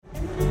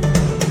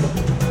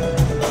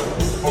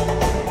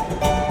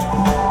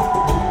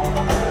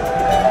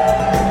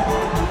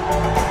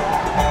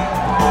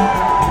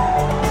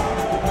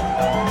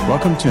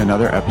Welcome to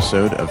another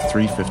episode of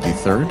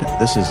 353rd.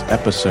 This is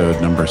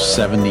episode number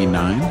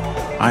 79.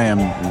 I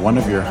am one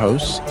of your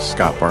hosts,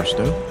 Scott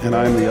Barstow. And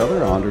I'm the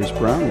other, Anders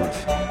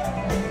Brownworth.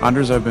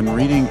 Anders, I've been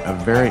reading a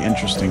very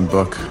interesting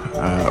book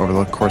over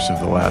the course of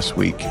the last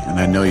week, and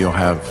I know you'll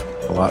have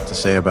a lot to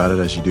say about it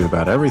as you do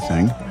about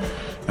everything.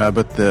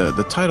 But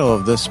the title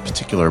of this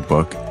particular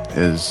book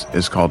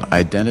is called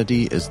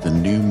Identity is the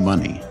New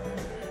Money.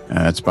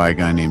 It's by a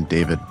guy named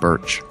David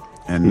Birch.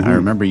 And I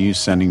remember you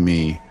sending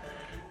me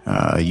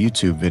a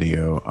YouTube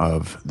video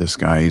of this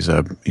guy. He's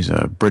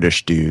a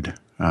British dude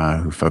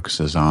who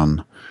focuses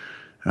on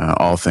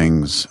all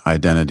things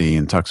identity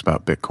and talks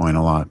about Bitcoin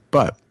a lot.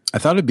 But I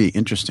thought it'd be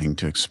interesting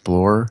to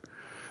explore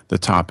the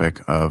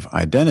topic of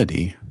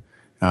identity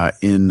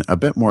in a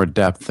bit more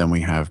depth than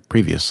we have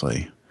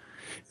previously.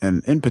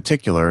 And in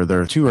particular, there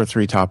are two or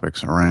three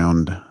topics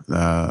around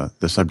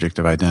the subject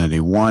of identity.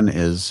 One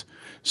is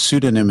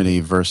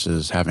pseudonymity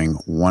versus having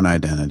one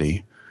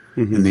identity.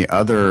 And the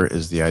other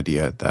is the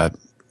idea that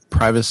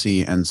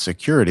privacy and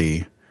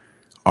security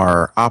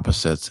are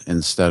opposites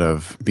instead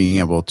of being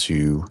able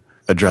to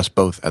address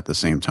both at the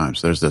same time.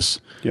 So there's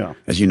this,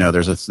 as you know,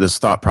 there's this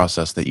thought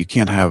process that you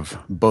can't have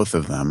both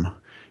of them.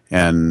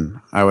 And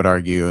I would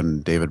argue,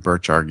 and David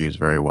Birch argues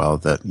very well,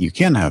 that you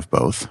can have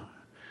both.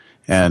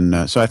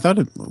 And so I thought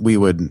we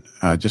would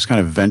just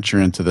kind of venture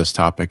into this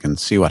topic and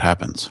see what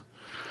happens.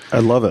 I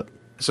love it.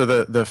 So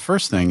the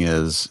first thing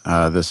is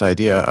this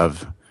idea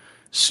of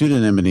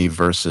pseudonymity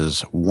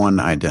versus one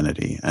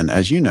identity. And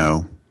as you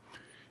know,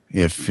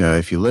 if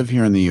you live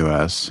here in the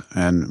U.S.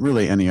 and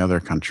really any other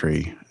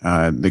country,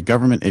 the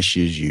government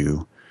issues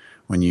you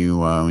when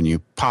you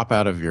pop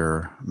out of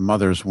your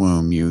mother's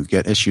womb, you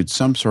get issued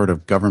some sort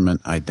of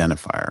government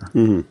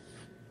identifier.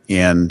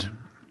 And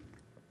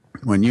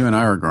when you and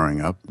I were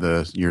growing up,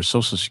 your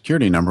Social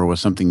Security number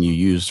was something you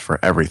used for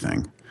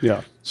everything.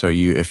 Yeah. So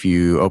if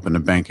you opened a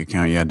bank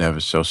account, you had to have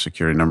a Social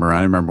Security number.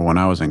 I remember when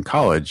I was in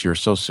college, your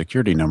Social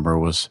Security number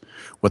was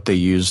what they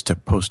used to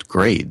post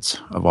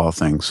grades, of all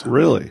things.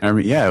 Really? I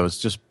mean, yeah, it was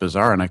just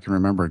bizarre. And I can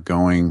remember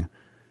going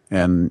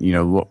and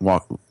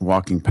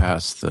walking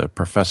past the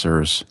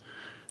professor's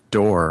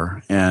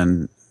door,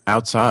 and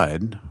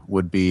outside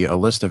would be a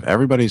list of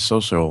everybody's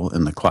social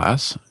in the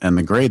class and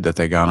the grade that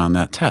they got on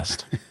that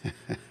test,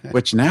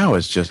 which now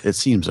is just, it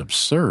seems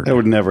absurd. That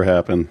would never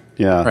happen.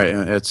 Yeah. Right.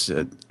 It's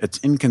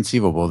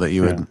inconceivable that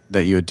you would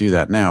do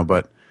that now.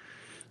 But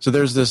so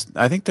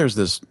I think there's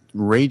this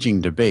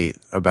raging debate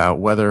about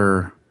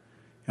whether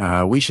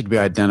we should be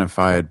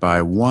identified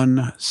by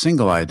one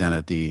single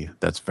identity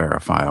that's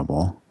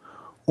verifiable,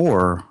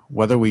 or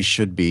whether we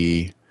should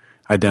be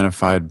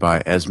identified by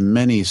as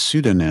many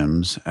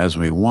pseudonyms as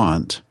we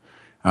want,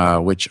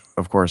 which,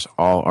 of course,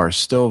 all are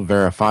still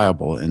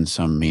verifiable in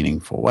some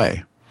meaningful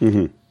way.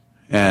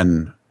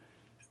 And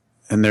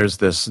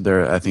there's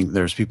I think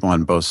there's people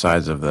on both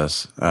sides of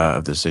this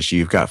issue.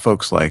 You've got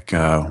folks like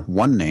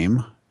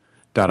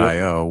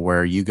onename.io,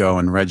 where you go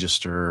and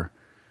register,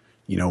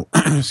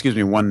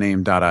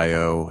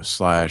 onename.io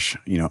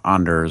 /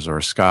 Anders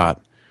or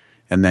Scott.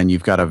 And then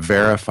you've got to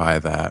verify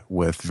that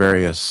with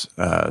various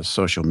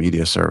social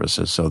media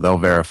services. So they'll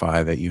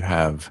verify that you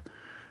have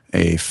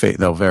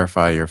they'll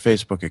verify your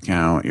Facebook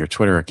account, your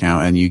Twitter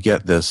account, and you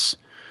get this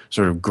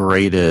sort of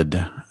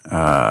graded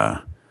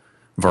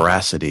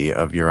veracity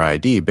of your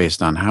ID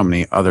based on how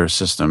many other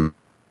systems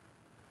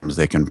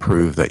they can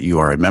prove that you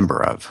are a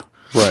member of.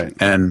 Right.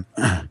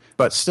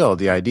 But still,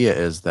 the idea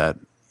is that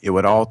it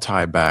would all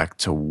tie back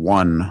to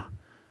one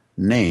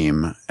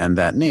name, and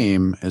that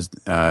name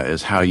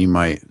is how you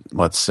might,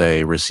 let's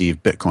say,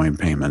 receive Bitcoin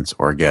payments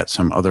or get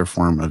some other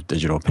form of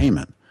digital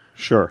payment.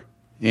 Sure.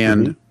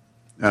 And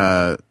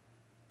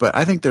but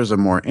I think there's a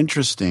more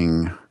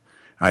interesting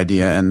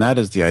idea, and that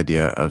is the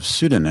idea of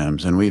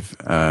pseudonyms. And we've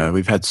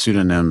had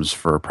pseudonyms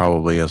for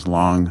probably as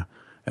long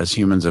as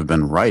humans have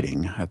been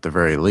writing, at the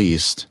very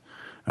least.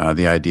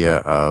 The idea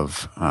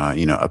of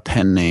a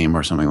pen name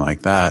or something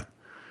like that,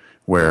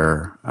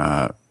 where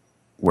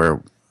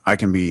I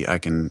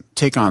can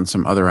take on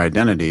some other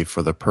identity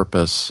for the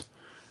purpose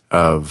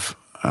of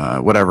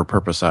whatever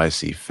purpose I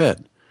see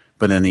fit,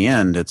 but in the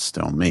end, it's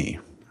still me.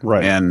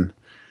 Right. And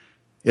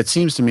it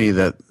seems to me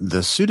that the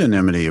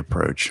pseudonymity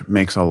approach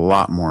makes a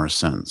lot more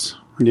sense.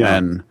 Yeah.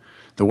 And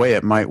the way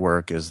it might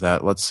work is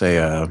that let's say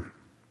a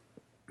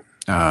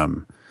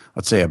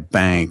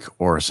bank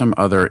or some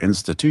other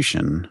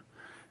institution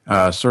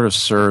sort of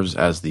serves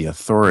as the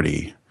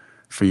authority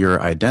for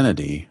your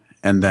identity,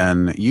 and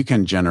then you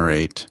can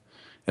generate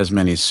as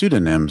many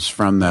pseudonyms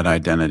from that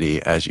identity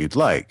as you'd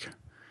like.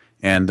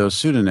 And those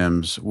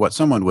pseudonyms, what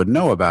someone would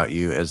know about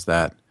you is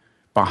that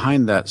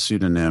behind that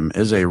pseudonym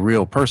is a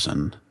real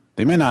person.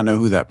 They may not know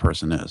who that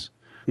person is,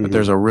 but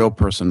there's a real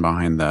person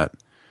behind that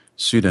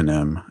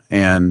pseudonym.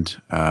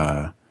 And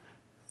it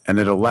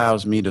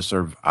allows me to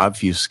sort of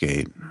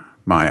obfuscate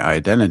my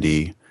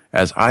identity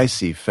as I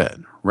see fit,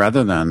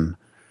 rather than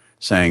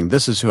saying,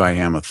 this is who I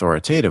am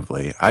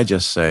authoritatively. I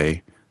just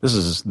say, this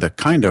is the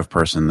kind of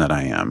person that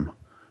I am.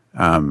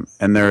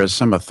 And there is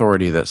some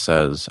authority that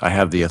says I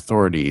have the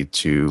authority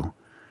to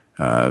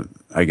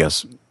I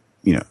guess,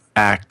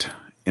 act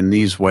in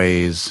these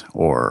ways,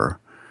 or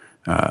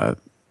let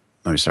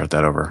me start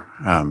that over.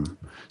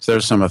 So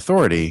there's some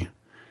authority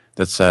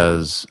that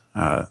says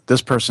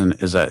this person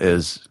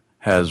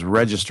has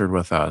registered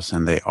with us,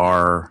 and they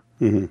are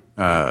who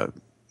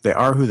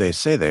they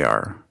say they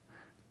are,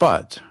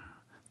 but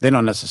they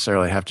don't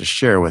necessarily have to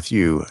share with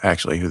you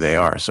actually who they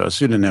are. So a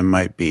pseudonym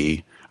might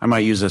be, I might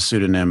use a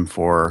pseudonym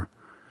for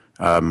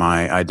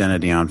my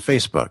identity on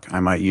Facebook. I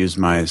might use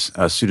my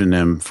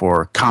pseudonym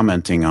for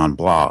commenting on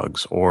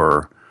blogs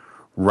or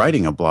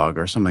writing a blog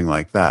or something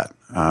like that.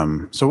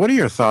 So what are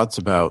your thoughts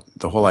about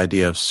the whole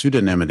idea of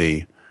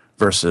pseudonymity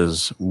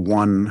versus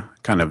one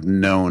kind of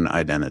known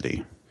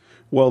identity?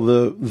 Well,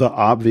 the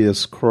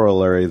obvious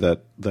corollary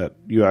that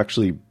you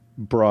actually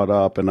brought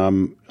up, and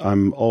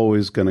I'm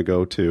always going to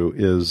go to,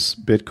 is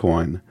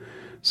Bitcoin.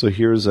 So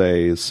here's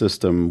a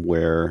system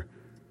where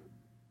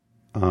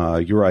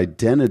your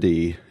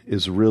identity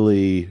is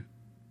really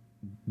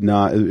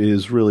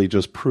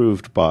just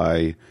proved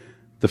by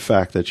the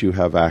fact that you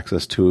have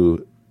access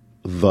to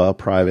the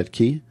private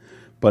key,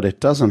 but it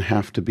doesn't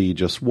have to be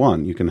just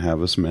one. You can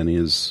have as many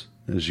as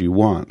you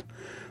want.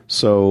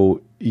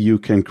 So you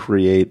can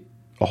create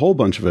a whole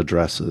bunch of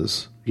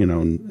addresses,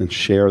 and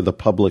share the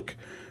public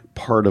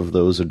part of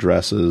those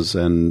addresses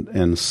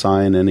and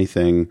sign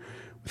anything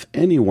with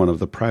any one of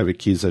the private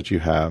keys that you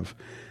have.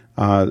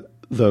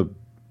 The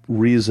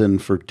reason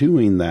for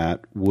doing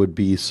that would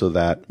be so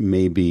that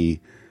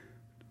maybe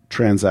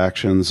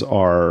transactions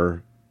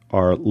are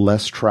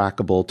less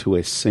trackable to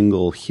a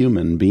single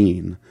human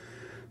being.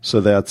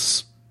 So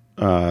that's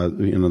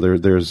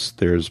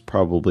there's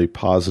probably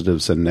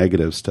positives and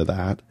negatives to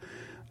that.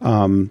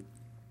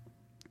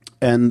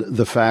 And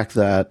the fact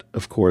that,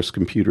 of course,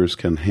 computers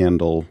can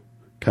handle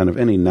kind of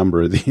any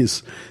number of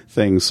these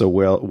things. So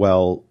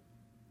well,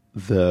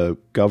 the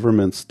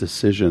government's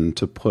decision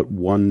to put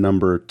one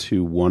number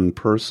to one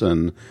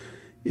person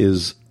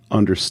is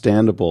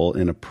understandable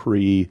in a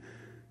pre-computing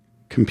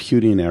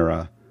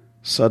era.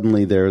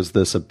 Suddenly there's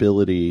this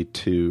ability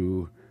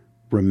to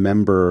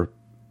remember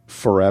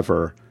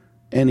forever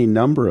any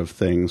number of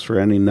things for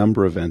any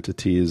number of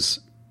entities.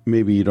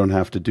 Maybe you don't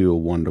have to do a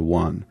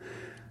one-to-one.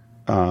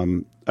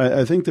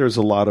 I think there's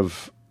a lot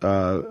of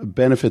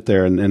benefit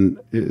there, and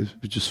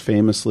just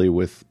famously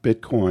with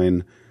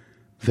Bitcoin,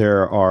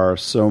 there are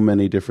so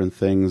many different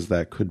things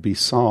that could be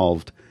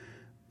solved.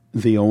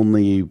 The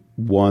only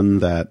one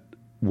that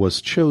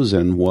was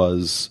chosen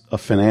was a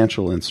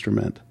financial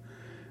instrument.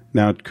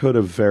 Now, it could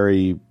have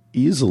very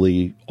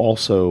easily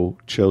also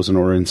chosen,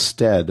 or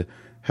instead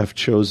have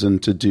chosen,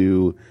 to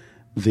do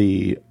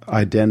the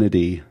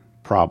identity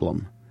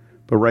problem.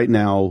 But right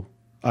now,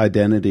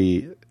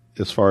 identity,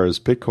 as far as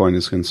Bitcoin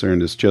is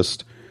concerned, is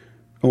just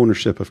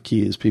ownership of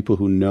keys. People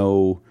who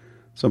know,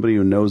 somebody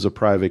who knows a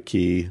private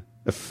key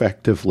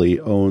effectively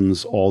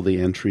owns all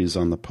the entries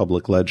on the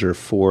public ledger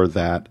for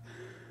that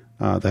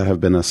that have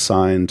been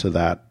assigned to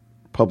that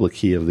public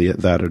key of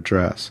that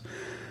address.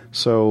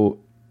 So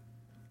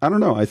I don't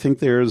know. I think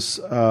there's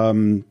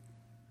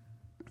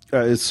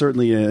it's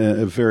certainly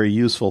a very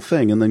useful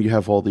thing. And then you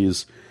have all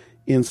these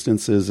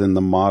instances in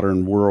the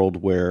modern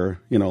world where,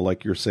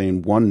 like you're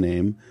saying,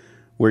 OneName,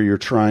 where you're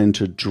trying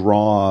to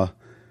draw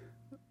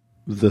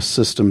the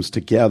systems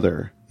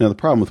together. Now, the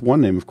problem with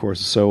OneName, of course,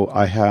 is so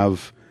I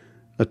have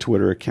a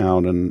Twitter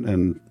account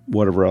and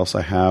whatever else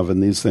I have,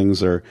 and these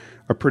things are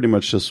pretty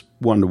much just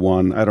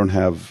one-to-one. I don't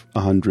have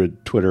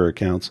 100 Twitter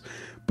accounts,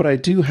 but I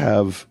do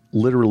have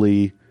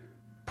literally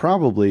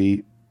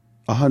probably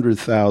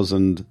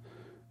 100,000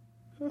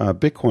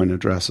 Bitcoin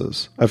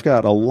addresses. I've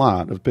got a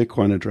lot of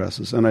Bitcoin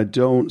addresses, and I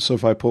don't. So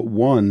if I put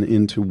one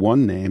into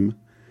OneName,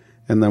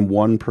 and then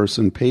one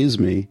person pays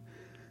me,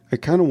 I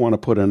kind of want to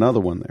put another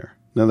one there.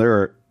 Now, there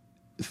are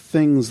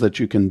things that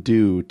you can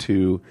do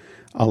to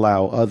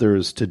allow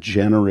others to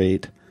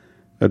generate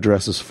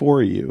addresses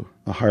for you.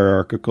 A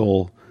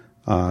hierarchical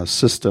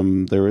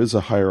system. There is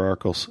a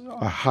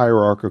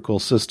hierarchical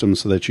system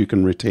so that you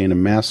can retain a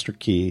master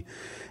key,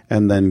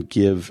 and then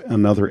give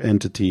another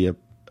entity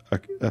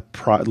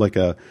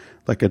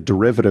like a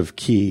derivative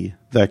key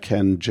that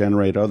can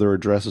generate other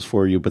addresses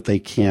for you, but they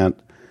can't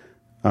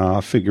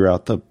figure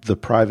out the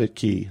private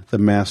key, the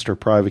master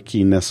private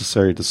key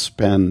necessary to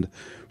spend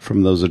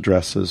from those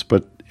addresses.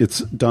 But it's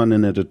done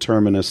in a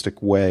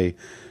deterministic way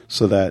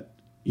so that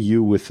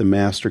you with the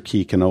master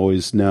key can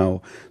always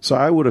know. So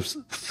I would have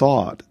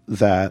thought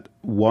that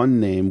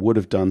OneName would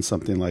have done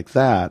something like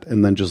that,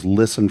 and then just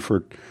listened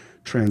for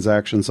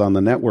transactions on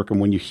the network.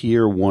 And when you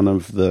hear one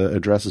of the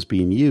addresses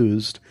being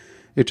used,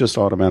 it just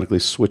automatically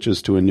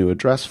switches to a new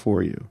address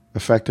for you,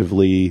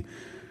 effectively,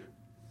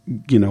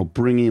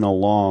 bringing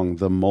along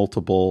the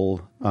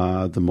multiple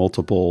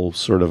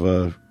sort of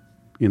a,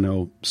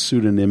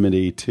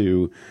 pseudonymity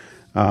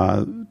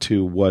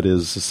to what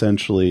is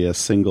essentially a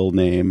single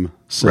name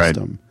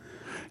system. Right.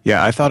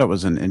 Yeah, I thought it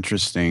was an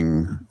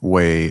interesting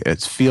way.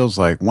 It feels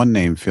like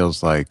OneName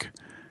feels like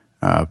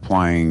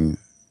applying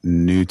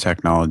new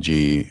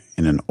technology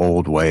in an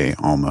old way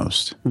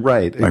almost.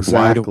 Right, Like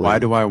exactly. why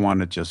do I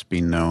want to just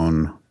be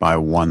known by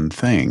one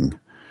thing?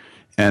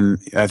 And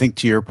I think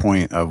to your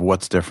point of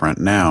what's different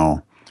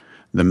now,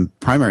 the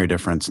primary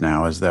difference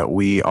now is that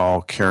we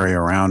all carry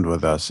around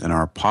with us in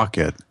our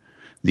pocket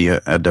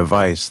a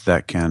device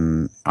that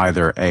can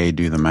either A,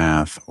 do the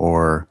math,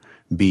 or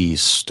B,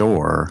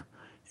 store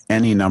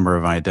any number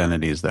of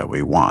identities that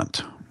we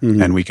want.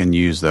 Mm-hmm. And we can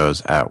use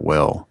those at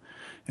will.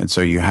 And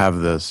so you have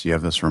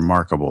this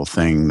remarkable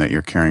thing that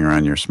you're carrying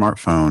around your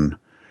smartphone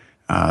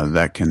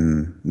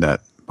that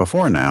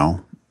before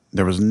now,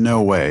 there was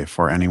no way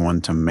for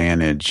anyone to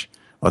manage,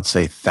 let's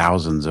say,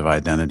 thousands of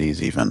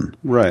identities even.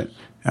 Right.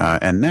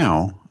 And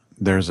now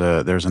there's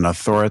an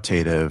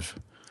authoritative,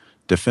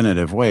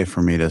 definitive way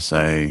for me to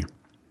say,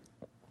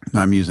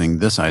 I'm using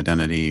this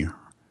identity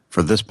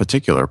for this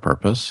particular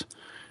purpose,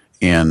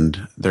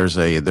 and there's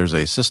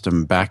a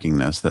system backing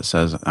this that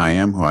says I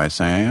am who I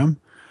say I am,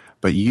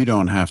 but you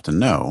don't have to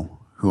know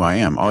who I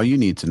am. All you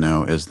need to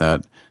know is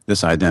that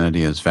this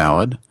identity is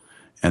valid,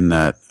 and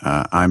that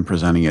I'm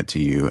presenting it to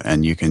you,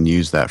 and you can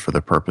use that for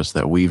the purpose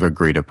that we've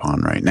agreed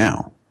upon right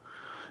now.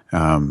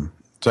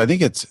 So I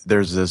think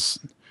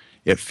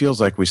it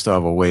feels like we still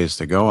have a ways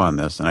to go on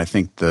this, and I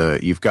think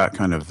you've got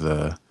kind of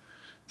the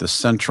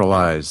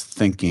centralized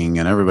thinking,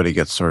 and everybody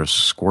gets sort of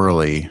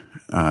squirrely,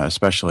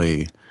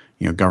 especially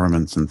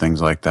governments and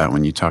things like that.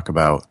 When you talk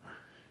about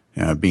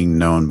being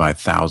known by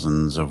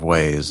thousands of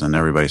ways, and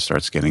everybody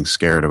starts getting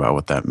scared about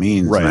what that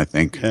means, right. And I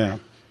think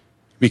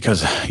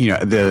because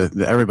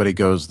everybody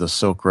goes the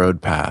Silk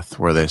Road path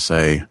where they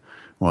say,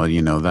 well,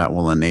 that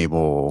will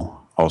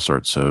enable all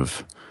sorts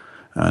of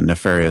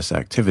nefarious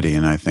activity,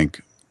 and I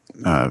think.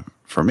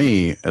 For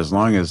me, as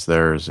long as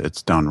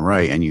it's done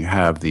right, and you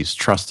have these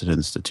trusted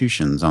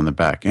institutions on the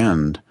back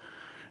end,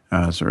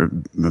 sort of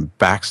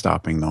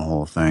backstopping the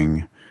whole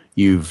thing,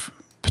 you've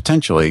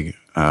potentially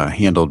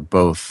handled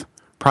both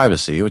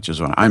privacy, which is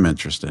what I'm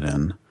interested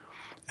in,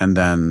 and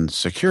then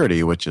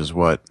security, which is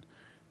what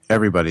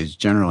everybody's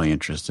generally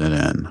interested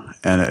in.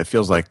 And it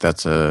feels like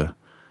that's something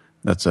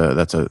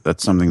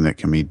that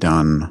can be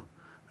done.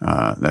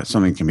 That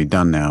something can be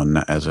done now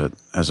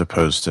as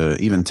opposed to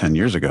even 10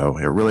 years ago.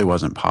 It really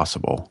wasn't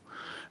possible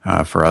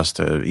for us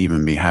to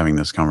even be having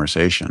this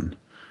conversation.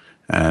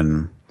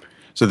 And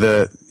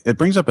so it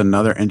brings up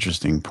another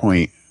interesting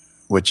point,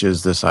 which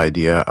is this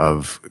idea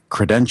of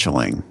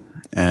credentialing.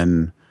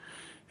 And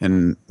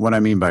what I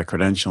mean by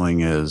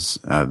credentialing is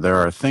there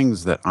are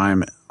things that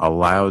I'm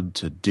allowed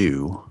to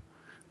do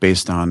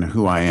based on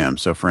who I am.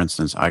 So for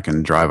instance, I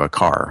can drive a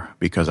car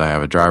because I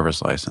have a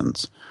driver's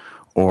license.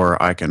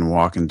 Or I can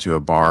walk into a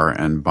bar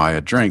and buy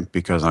a drink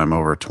because I'm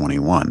over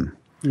 21.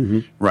 Mm-hmm.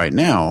 Right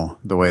now,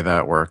 the way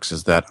that works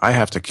is that I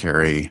have to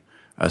carry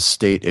a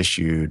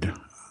state-issued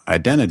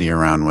identity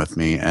around with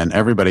me, and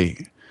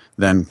everybody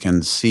then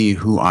can see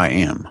who I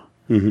am.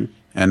 Mm-hmm.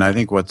 And I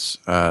think what's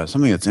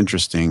something that's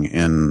interesting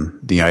in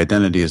The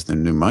Identity is the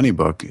New Money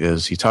book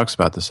is he talks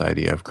about this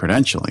idea of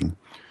credentialing,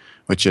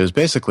 which is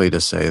basically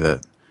to say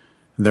that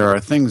there are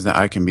things that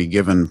I can be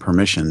given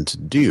permission to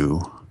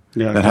do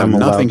that have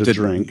nothing to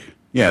drink.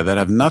 Yeah, that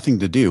have nothing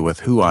to do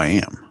with who I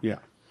am. Yeah.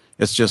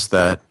 It's just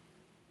that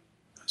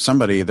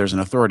there's an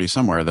authority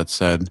somewhere that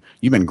said,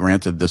 you've been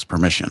granted this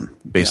permission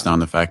based on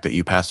the fact that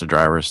you passed a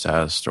driver's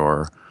test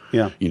or,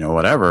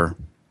 whatever.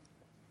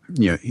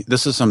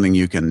 This is something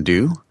you can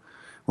do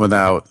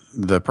without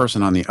the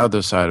person on the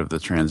other side of the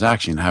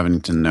transaction having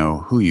to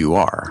know who you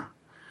are.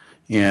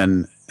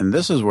 And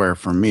this is where,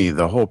 for me,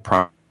 the whole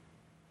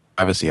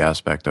privacy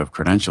aspect of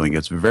credentialing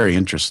gets very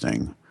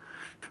interesting.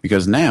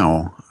 Because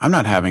now I'm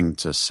not having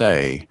to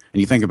say,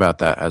 and you think about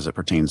that as it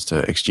pertains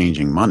to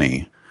exchanging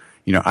money,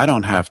 I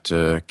don't have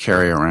to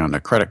carry around a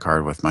credit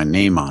card with my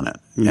name on it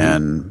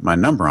and my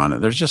number on it.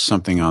 There's just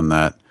something on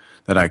that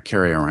I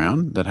carry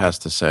around that has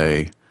to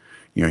say,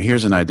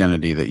 here's an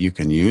identity that you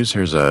can use.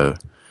 An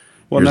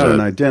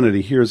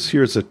identity.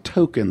 Here's a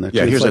token that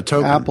here's like a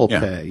token. Apple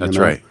Pay. That's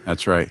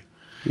right.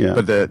 Yeah.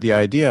 But the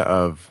idea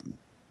of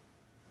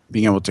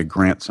being able to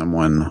grant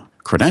someone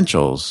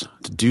credentials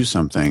to do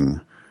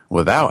something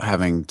without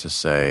having to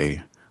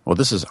say, well,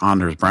 this is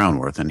Anders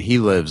Brownworth, and he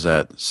lives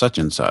at such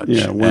and such.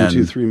 Yeah,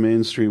 123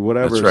 Main Street,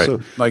 whatever. That's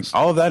right. So,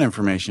 all of that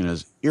information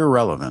is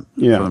irrelevant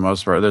for the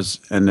most part.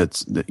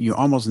 You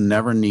almost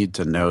never need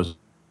to know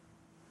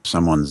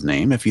someone's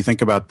name. If you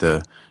think about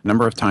the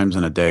number of times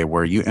in a day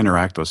where you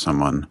interact with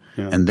someone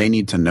and they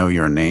need to know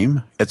your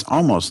name, it's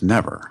almost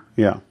never.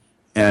 Yeah.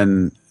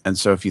 And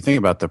so if you think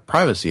about the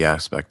privacy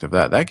aspect of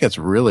that gets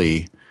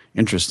really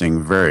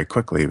interesting very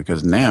quickly,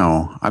 because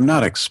now I'm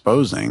not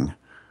exposing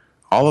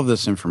all of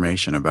this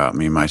information about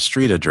me, my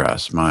street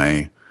address,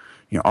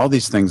 all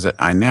these things that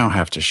I now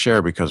have to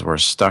share because we're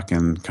stuck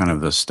in kind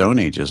of the Stone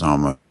Ages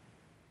almost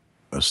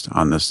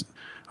on this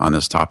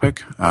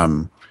topic.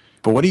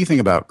 But what do you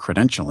think about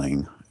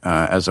credentialing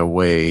as a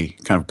way,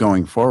 kind of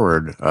going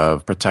forward,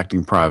 of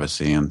protecting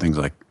privacy and things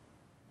like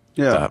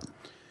that?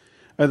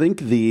 I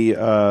think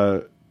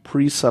the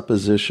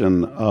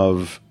presupposition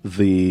of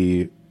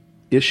the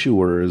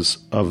issuers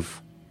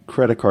of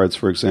credit cards,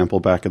 for example,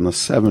 back in the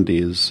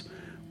 70s,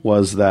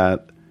 was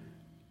that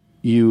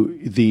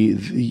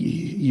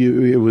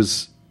it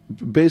was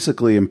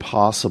basically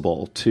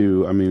impossible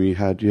to. I mean, you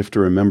have to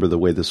remember the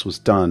way this was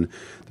done.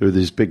 There were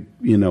these big,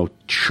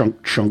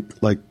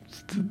 chunk like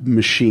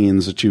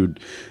machines that you'd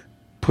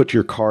put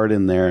your card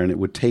in there, and it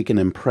would take an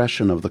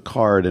impression of the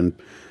card and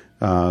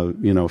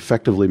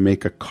effectively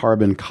make a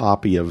carbon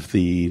copy of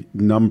the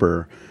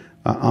number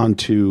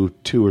onto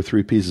 2 or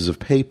 3 pieces of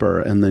paper,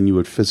 and then you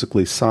would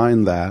physically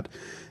sign that.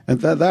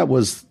 And that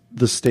was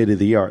the state of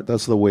the art.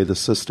 That's the way the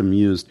system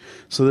used.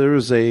 So there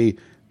was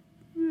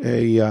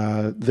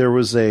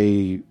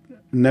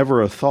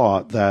never a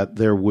thought that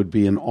there would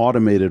be an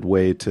automated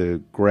way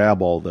to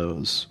grab all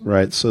those,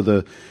 right?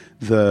 So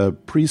the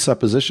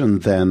presupposition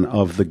then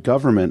of the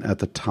government at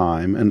the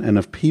time and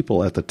of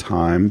people at the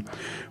time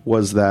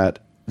was that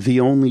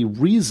the only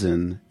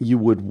reason you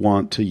would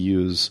want to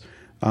use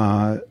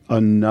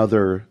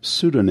another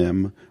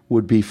pseudonym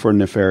would be for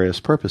nefarious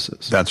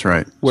purposes. That's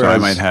right. Whereas, so I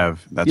might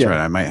have, right.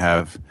 I might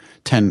have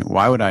 10.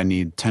 Why would I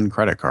need 10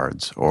 credit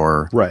cards?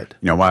 Or, right.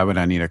 Why would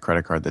I need a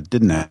credit card that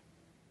didn't have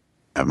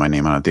my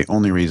name on it? The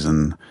only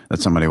reason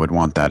that somebody would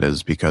want that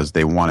is because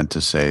they wanted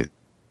to stay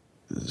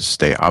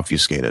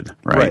obfuscated,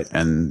 right?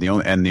 And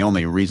the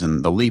only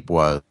reason, the leap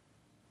was,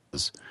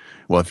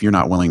 well, if you're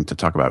not willing to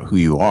talk about who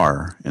you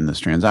are in this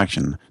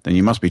transaction, then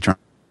you must be trying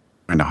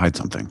to hide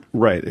something.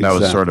 Right. That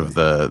was sort of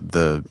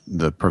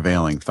the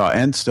prevailing thought,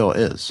 and still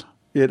is.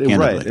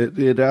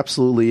 It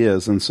absolutely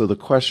is. And so the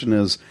question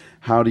is,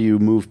 how do you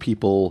move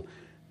people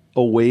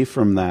away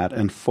from that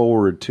and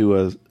forward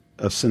to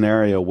a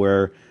scenario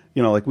where,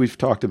 like we've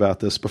talked about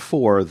this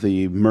before,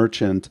 the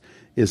merchant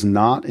is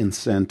not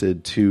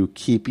incented to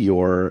keep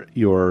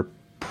your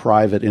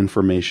private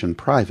information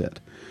private.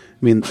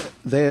 I mean,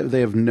 they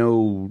have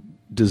no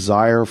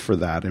desire for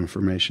that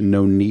information,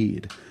 no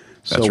need.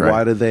 So That's right.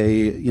 why do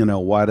they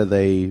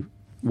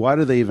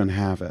even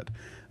have it?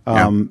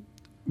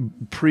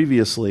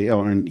 Previously,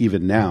 and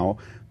even now,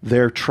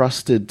 they're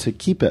trusted to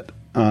keep it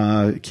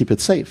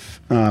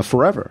safe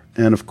forever.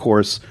 And of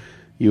course,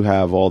 you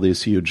have all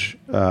these huge,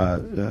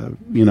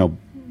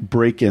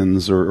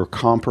 break-ins or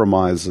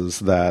compromises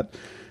that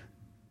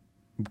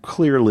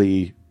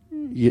clearly,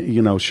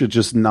 should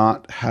just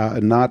not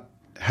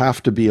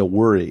have to be a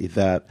worry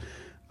that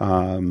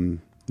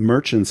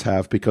merchants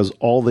have, because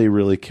all they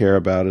really care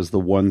about is the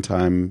one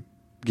time,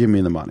 give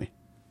me the money.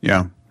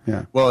 Yeah.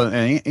 Yeah. Well,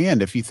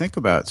 and if you think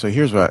about, so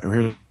here's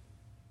the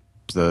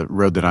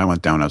road that I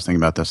went down. I was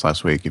thinking about this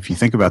last week. If you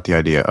think about the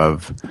idea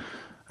of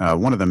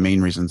one of the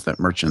main reasons that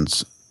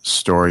merchants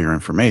store your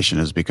information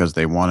is because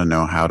they want to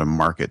know how to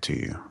market to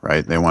you,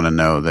 right? They want to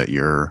know that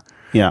you're,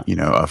 a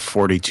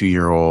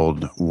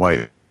 42-year-old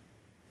white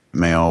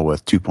male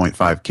with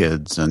 2.5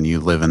 kids and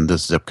you live in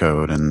this zip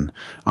code, and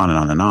on and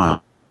on and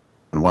on.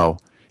 Well,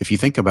 if you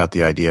think about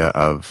the idea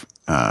of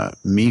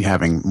me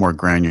having more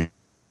granular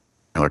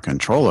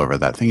control over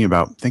that, think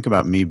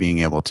about me being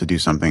able to do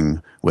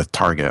something with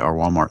Target or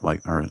Walmart,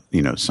 or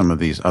some of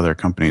these other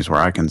companies where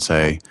I can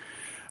say,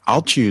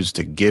 I'll choose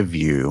to give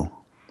you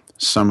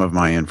some of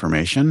my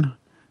information.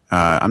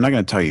 I'm not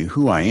going to tell you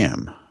who I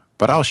am,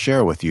 but I'll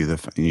share with you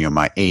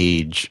my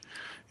age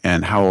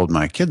and how old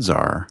my kids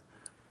are.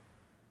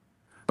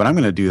 But I'm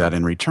going to do that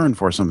in return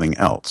for something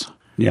else.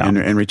 Yeah. And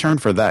in return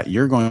for that,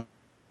 you're going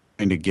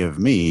to give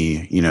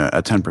me,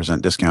 a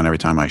 10% discount every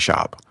time I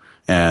shop.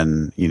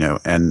 And,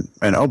 and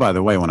oh, by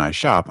the way, when I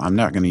shop, I'm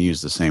not going to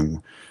use the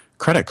same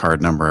credit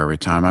card number every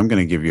time. I'm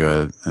going to give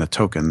you a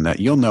token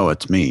that you'll know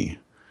it's me.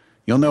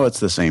 You'll know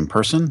it's the same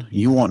person.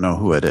 You won't know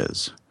who it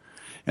is.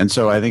 And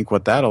so I think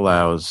what that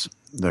allows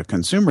the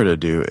consumer to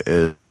do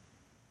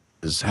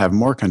is have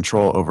more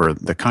control over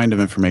the kind of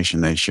information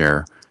they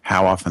share,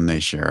 how often they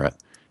share it.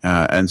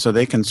 And so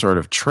they can sort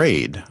of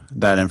trade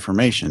that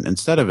information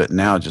instead of it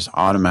now just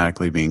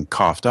automatically being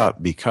coughed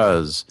up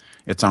because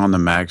it's on the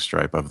mag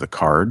stripe of the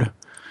card.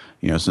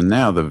 So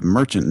now the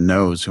merchant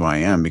knows who I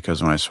am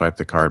because when I swipe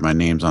the card, my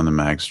name's on the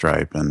mag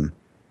stripe, and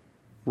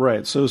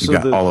right. So you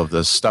got all of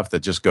this stuff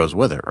that just goes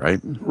with it, right?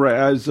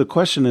 Right. The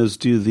question is,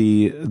 do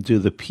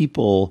the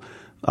people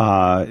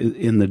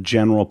in the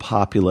general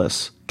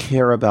populace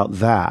care about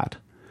that,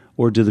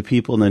 or do the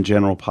people in the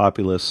general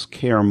populace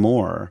care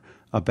more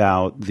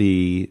about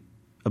the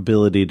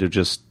ability to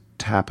just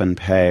tap and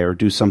pay or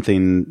do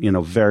something,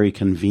 very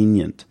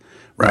convenient,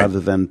 right, rather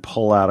than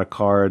pull out a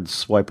card,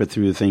 swipe it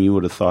through the thing? You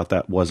would have thought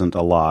that wasn't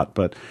a lot,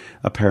 but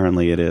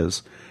apparently it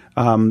is.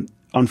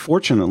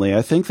 Unfortunately,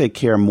 I think they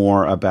care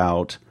more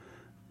about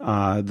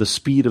the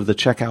speed of the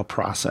checkout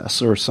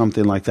process or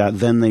something like that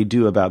than they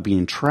do about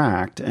being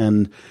tracked.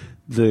 And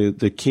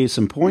the case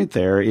in point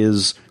there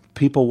is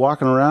people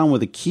walking around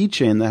with a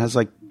keychain that has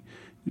like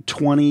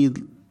 20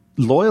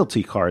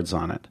 loyalty cards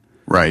on it.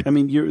 Right. I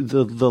mean,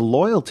 the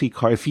loyalty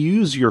card, if you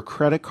use your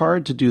credit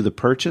card to do the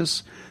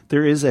purchase,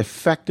 there is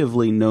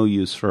effectively no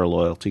use for a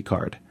loyalty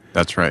card.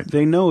 That's right.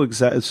 They know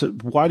exactly. So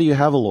why do you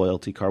have a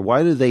loyalty card?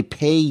 Why do they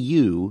pay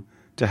you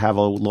to have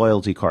a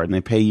loyalty card, and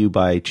they pay you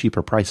by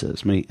cheaper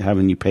prices,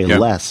 having you pay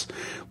less.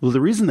 Well,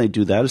 the reason they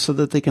do that is so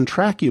that they can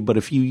track you. But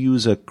if you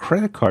use a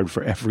credit card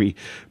for every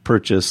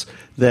purchase,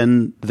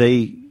 then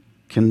they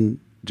can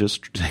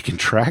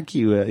track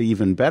you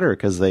even better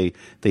because they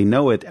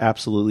know it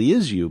absolutely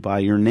is you by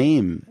your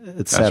name,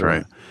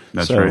 etc.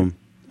 That's right.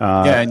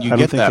 And you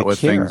get that with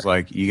things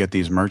like you get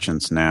these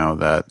merchants now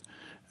that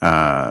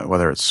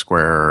whether it's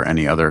Square or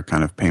any other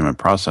kind of payment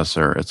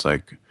processor, it's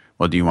like,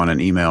 well, do you want an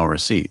email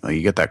receipt? Like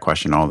you get that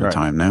question all the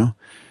time now,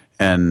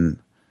 and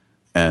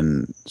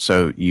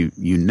so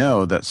you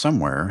know that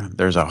somewhere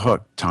there's a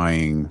hook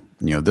tying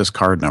this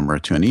card number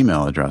to an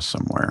email address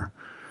somewhere.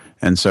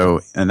 And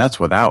that's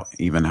without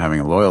even having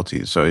a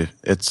loyalty. So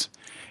it's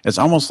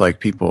almost like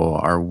people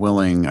are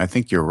willing. I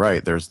think you're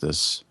right. There's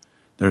this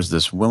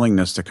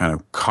willingness to kind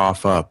of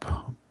cough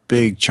up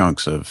big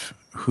chunks of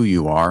who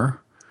you are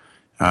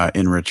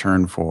in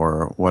return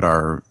for what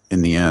are,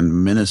 in the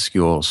end,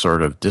 minuscule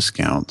sort of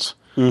discounts.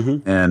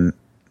 Mm-hmm.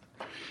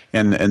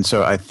 And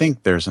so I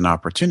think there's an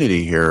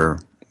opportunity here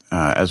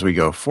as we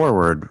go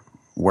forward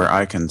where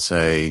I can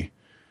say.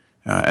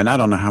 And I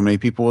don't know how many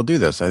people will do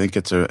this. I think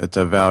it's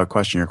a valid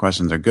question. Your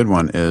question's a good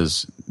one.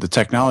 Is the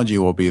technology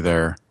will be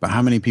there, but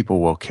how many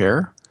people will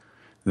care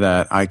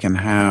that I can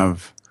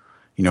have,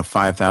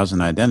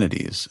 5,000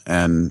 identities,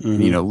 and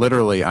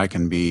literally I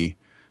can be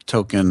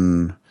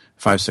token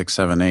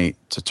 5678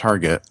 to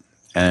Target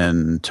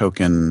and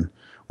token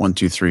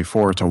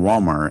 1234 to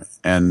Walmart,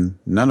 and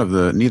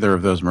neither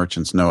of those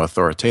merchants know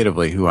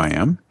authoritatively who I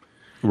am.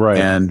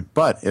 Right.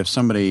 But if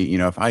somebody,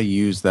 if I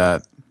use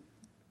that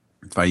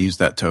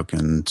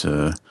token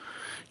to,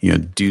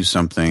 do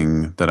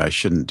something that I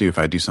shouldn't do, if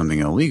I do something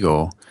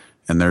illegal,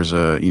 and there's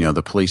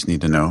the police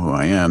need to know who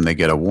I am, they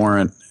get a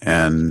warrant,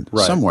 and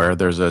somewhere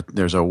there's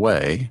a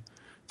way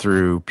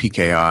through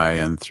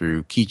PKI and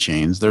through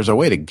keychains, there's a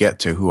way to get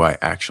to who I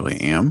actually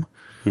am,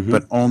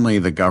 but only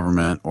the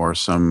government or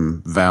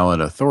some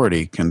valid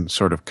authority can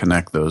sort of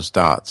connect those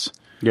dots.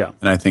 Yeah.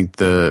 And I think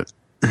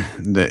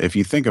if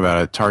you think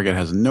about it, Target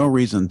has no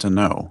reason to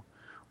know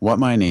what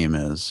my name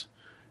is,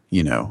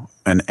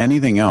 and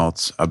anything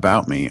else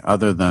about me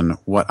other than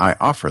what I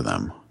offer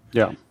them.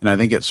 Yeah. And I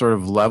think it sort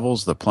of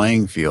levels the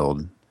playing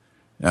field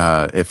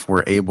if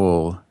we're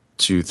able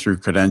to, through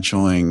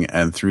credentialing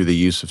and through the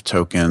use of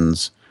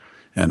tokens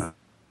and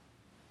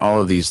all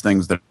of these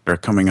things that are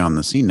coming on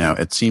the scene now,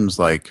 it seems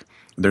like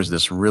there's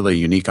this really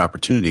unique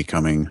opportunity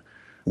coming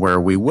where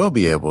we will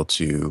be able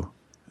to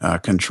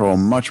control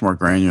much more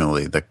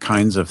granularly the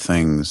kinds of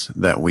things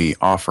that we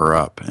offer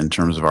up in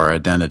terms of our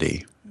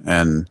identity.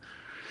 And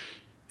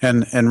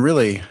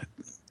really,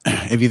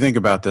 if you think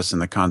about this in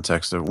the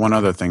context of one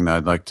other thing that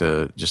I'd like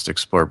to just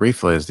explore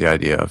briefly is the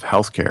idea of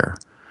healthcare.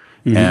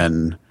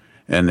 Mm-hmm.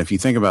 And if you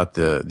think about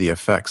the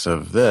effects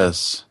of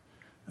this,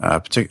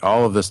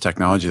 all of this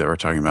technology that we're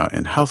talking about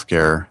in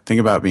healthcare, think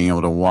about being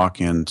able to walk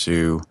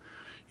into,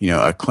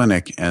 a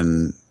clinic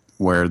and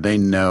where they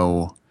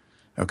know,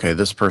 okay,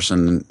 this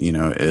person,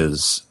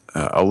 is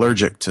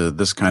allergic to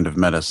this kind of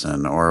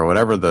medicine or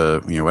whatever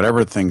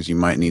whatever things you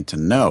might need to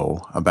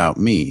know about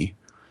me.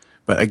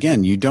 But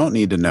again, you don't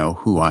need to know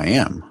who I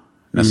am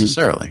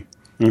necessarily,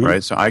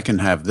 right? So I can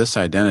have this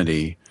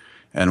identity,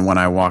 and when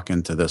I walk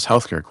into this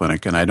healthcare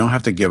clinic, and I don't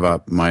have to give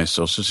up my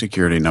social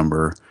security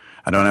number,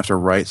 I don't have to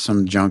write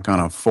some junk on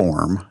a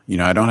form.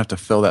 I don't have to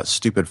fill that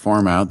stupid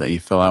form out that you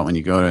fill out when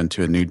you go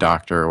into a new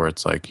doctor where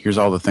it's like, here's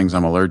all the things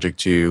I'm allergic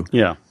to.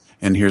 Yeah.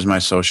 And here's my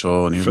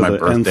social, and here's my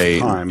birth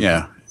date.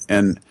 Yeah.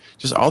 And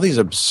just all these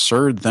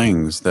absurd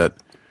things that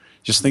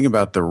just think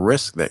about the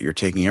risk that you're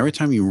taking. Every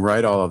time you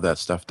write all of that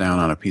stuff down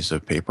on a piece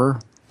of paper,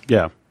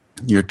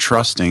 you're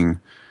trusting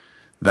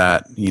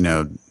that,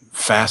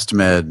 fast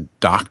med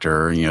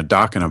doctor,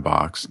 doc in a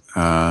box, it's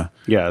not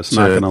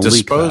going to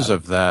dispose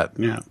of that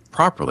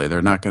properly.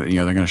 They're not going to,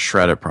 they're going to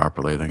shred it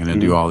properly. They're going to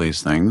do all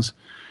these things.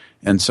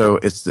 And so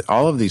it's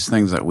all of these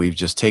things that we've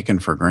just taken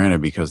for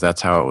granted because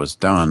that's how it was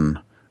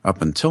done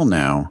up until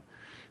now.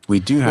 We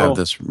do have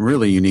this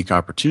really unique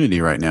opportunity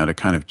right now to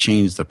kind of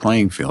change the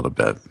playing field a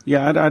bit.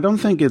 Yeah, I don't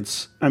think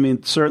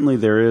certainly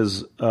there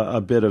is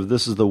a bit of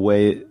this is the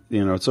way,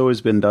 it's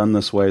always been done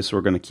this way, so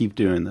we're going to keep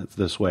doing it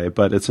this way.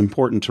 But it's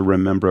important to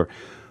remember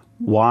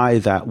why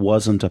that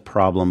wasn't a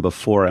problem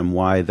before and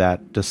why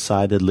that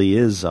decidedly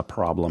is a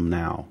problem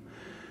now.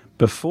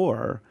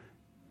 Before,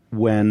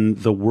 when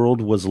the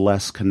world was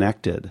less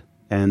connected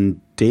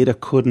and data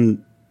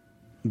couldn't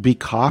be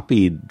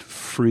copied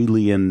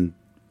freely and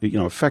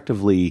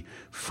effectively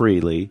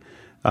freely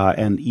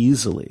and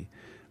easily.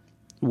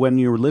 When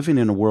you're living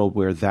in a world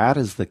where that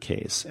is the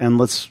case, and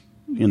the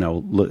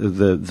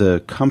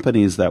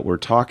companies that we're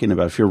talking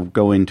about, if you're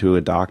going to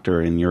a doctor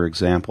in your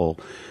example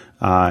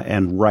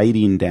and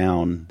writing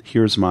down,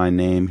 here's my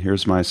name,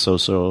 here's my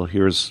social,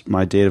 here's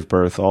my date of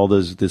birth, all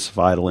this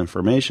vital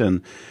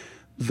information,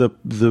 the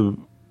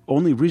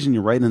only reason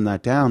you're writing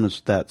that down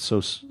is that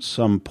so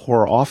some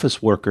poor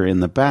office worker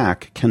in the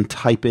back can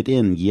type it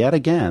in yet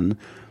again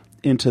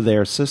into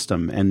their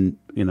system, and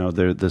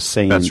they're the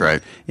same. That's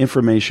right.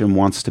 Information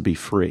wants to be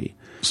free.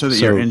 So that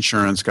your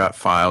insurance got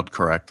filed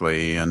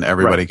correctly and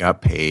everybody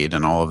got paid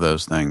and all of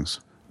those things.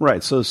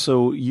 Right.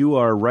 So you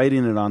are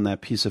writing it on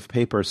that piece of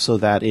paper so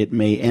that it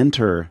may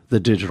enter the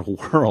digital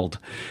world.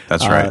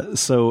 That's right.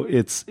 So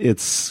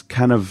it's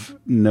kind of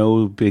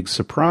no big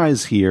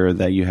surprise here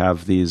that you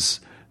have these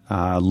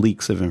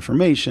leaks of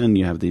information.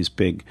 You have these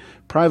big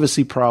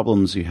privacy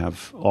problems. You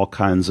have all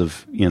kinds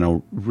of,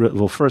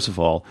 well, first of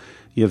all,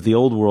 you have the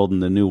old world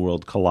and the new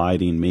world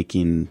colliding,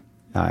 making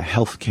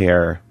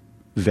healthcare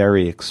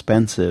very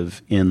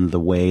expensive in the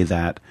way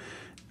that,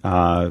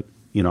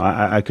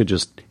 I could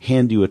just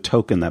hand you a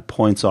token that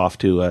points off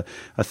to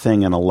a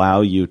thing and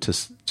allow you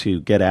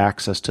to get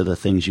access to the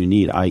things you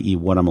need, i.e.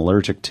 what I'm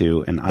allergic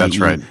to, and That's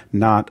right.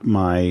 not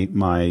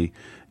my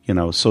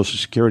social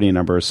security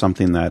number or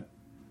something that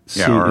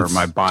or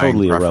my buying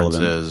totally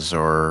preferences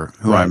or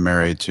who I'm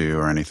married to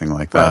or anything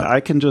like that. I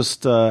can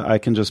just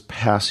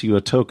pass you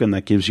a token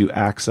that gives you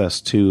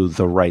access to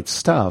the right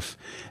stuff,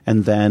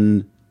 and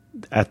then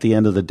at the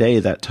end of the day,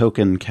 that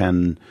token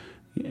can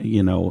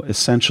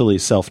essentially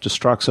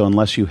self-destruct. So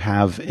unless you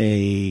have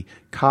a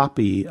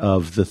copy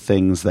of the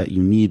things that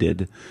you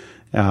needed,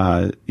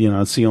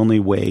 it's the only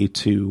way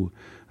to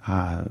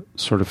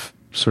sort of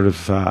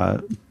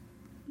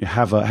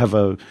have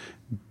a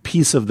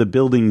piece of the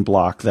building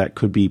block that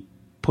could be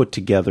put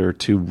together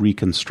to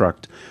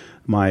reconstruct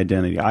my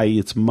identity. I.e.,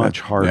 it's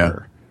much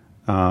harder.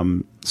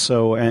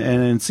 So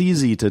it's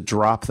easy to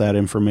drop that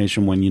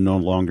information when you no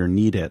longer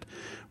need it,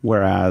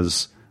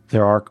 whereas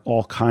there are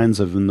all kinds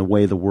of, in the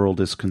way the world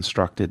is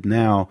constructed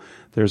now,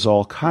 there's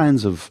all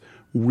kinds of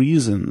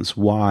reasons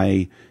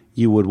why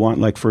you would want,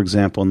 like, for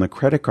example, in the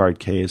credit card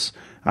case,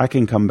 I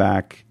can come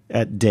back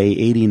at day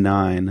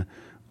 89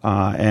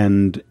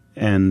 and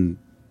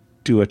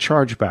do a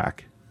chargeback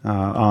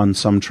on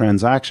some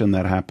transaction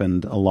that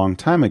happened a long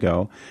time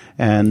ago,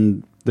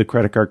 and the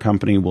credit card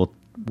company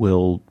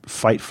will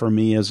fight for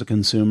me as a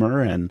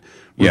consumer and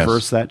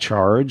reverse that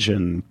charge.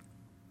 And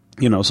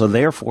so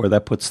therefore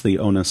that puts the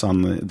onus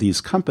on these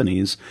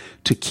companies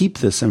to keep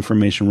this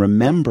information,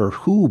 remember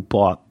who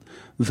bought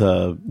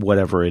the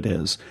whatever it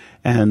is,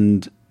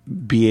 and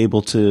be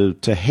able to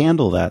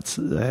handle that.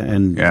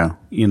 And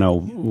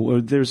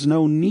there's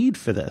no need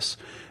for this.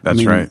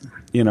 That's right.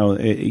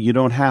 You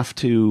don't have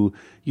to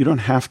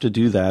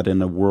do that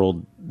in a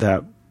world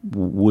that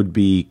would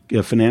be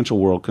a financial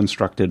world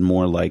constructed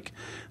more like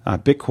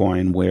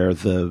Bitcoin, where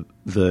the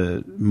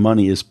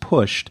money is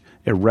pushed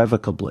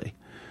irrevocably.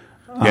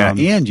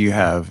 And you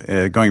have,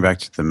 going back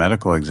to the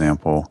medical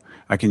example,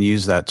 I can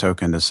use that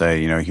token to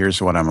say,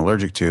 here's what I'm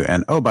allergic to.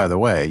 And, oh, by the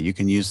way, you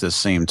can use this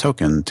same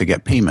token to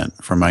get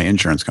payment from my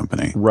insurance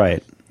company.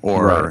 Right.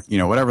 Or,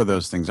 whatever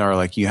those things are.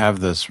 Like, you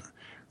have this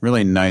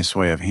really nice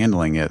way of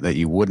handling it that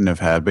you wouldn't have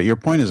had. But your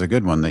point is a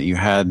good one, that you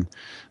had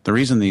 – the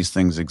reason these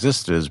things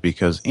existed is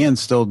because – and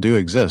still do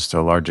exist to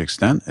a large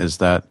extent – is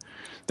that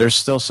there's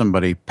still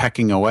somebody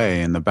pecking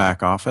away in the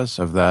back office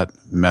of that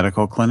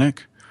medical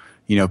clinic,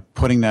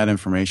 putting that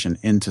information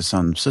into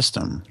some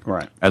system,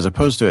 right, as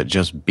opposed to it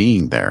just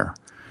being there.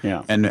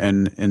 Yeah. And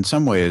in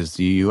some ways,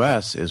 the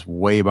U.S. is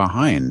way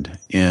behind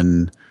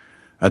in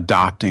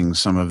adopting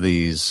some of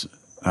these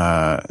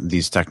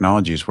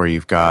technologies, where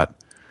you've got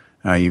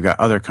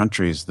other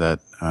countries that,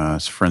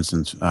 for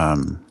instance,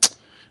 what's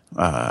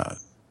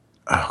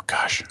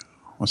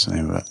the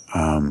name of it?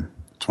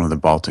 It's one of the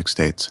Baltic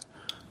states.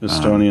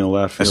 Estonia,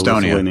 Latvia,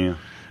 Lithuania.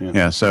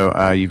 Yeah,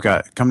 so you've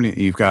got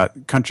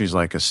countries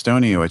like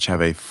Estonia, which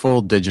have a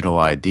full digital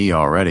ID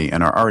already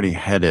and are already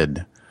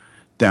headed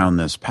down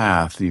this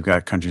path. You've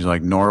got countries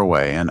like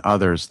Norway and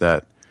others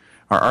that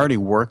are already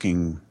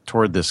working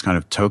toward this kind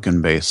of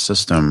token-based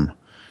system.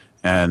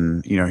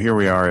 And here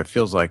we are. It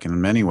feels like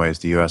in many ways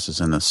the U.S. is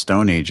in the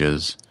Stone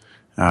Ages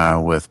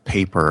with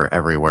paper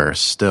everywhere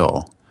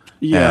still.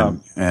 Yeah,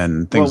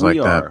 and things like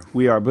that.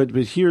 We are, but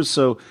here's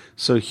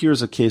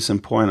here's a case in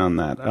point on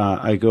that.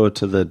 I go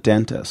to the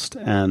dentist,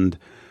 and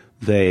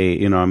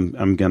they,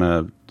 I'm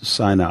gonna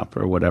sign up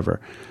or whatever.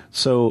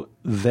 So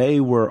they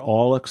were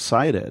all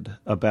excited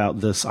about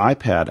this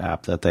iPad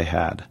app that they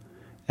had,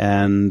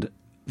 and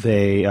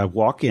I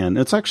walk in.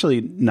 It's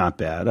actually not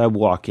bad. I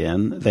walk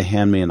in. They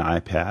hand me an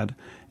iPad,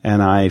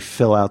 and I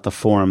fill out the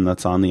form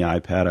that's on the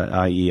iPad.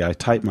 I.e., I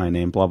type my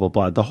name. Blah blah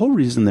blah. The whole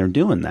reason they're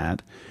doing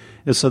that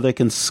is so they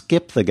can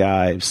skip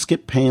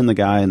paying the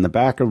guy in the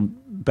back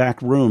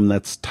room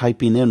that's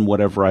typing in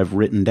whatever I've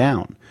written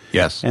down.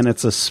 Yes. And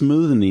it's a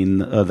smoothing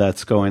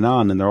that's going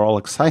on, and they're all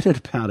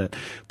excited about it.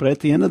 But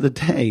at the end of the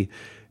day,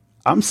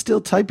 I'm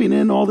still typing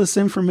in all this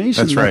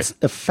information that's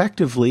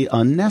effectively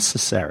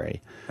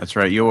unnecessary. That's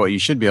right. What you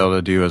should be able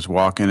to do is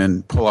walk in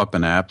and pull up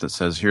an app that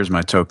says, "Here's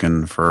my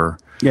token for."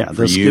 Yeah,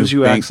 this gives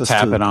you access to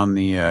tap it on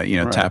the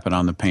tap it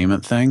on the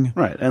payment thing,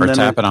 right, and or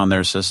tap it on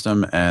their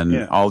system,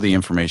 and all the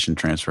information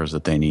transfers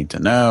that they need to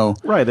know,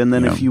 right. And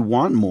then if you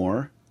want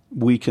more,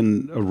 we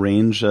can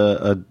arrange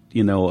a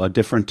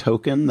different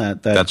token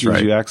that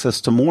gives you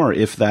access to more,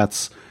 if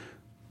that's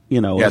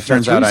it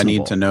turns out I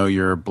need to know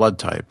your blood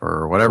type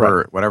or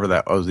whatever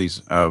that.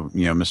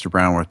 Mr.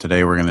 Brownworth,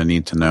 today we're going to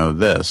need to know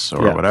this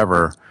or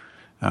whatever.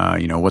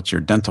 what's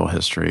your dental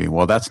history?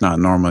 Well, that's not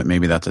normal.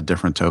 Maybe that's a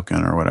different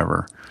token or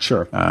whatever.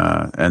 Sure.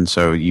 And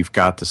so you've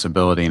got this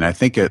ability, and I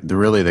think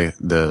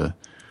the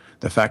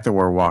fact that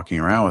we're walking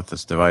around with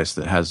this device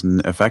that has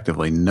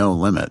effectively no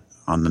limit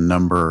on the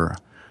number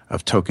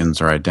of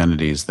tokens or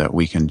identities that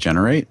we can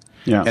generate.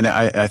 Yeah. And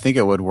I think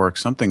it would work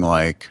something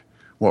like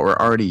what we're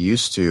already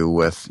used to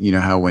with,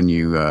 how when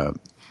you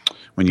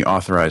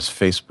authorize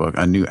Facebook,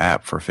 a new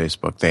app for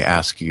Facebook, they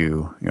ask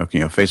you,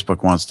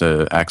 Facebook wants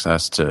to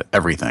access to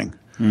everything.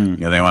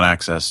 They want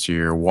access to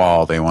your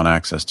wall, they want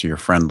access to your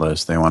friend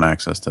list, they want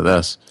access to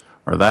this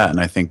or that. And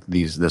I think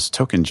this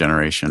token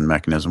generation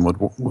mechanism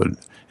would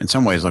in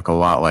some ways look a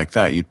lot like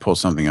that. You'd pull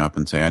something up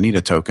and say, I need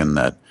a token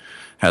that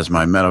has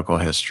my medical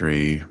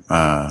history,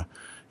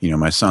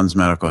 my son's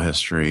medical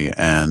history,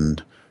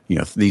 and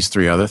these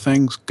three other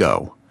things.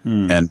 Go,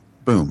 and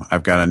boom,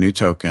 I've got a new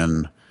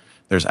token.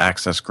 There's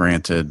access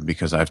granted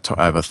because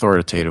I've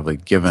authoritatively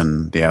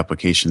given the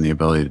application the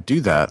ability to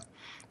do that,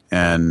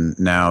 and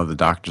now the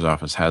doctor's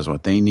office has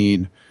what they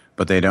need.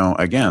 But they don't.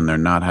 Again, they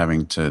don't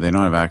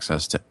have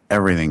access to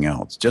everything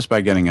else. Just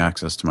by getting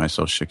access to my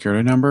social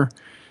security number,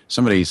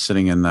 somebody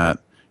sitting in that,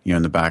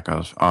 in the back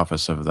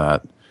office of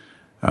that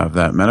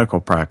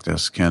medical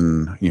practice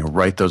can,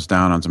 write those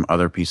down on some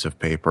other piece of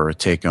paper,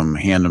 take them,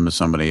 hand them to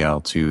somebody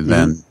else who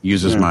then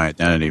uses my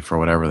identity for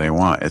whatever they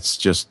want. It's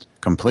just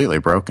completely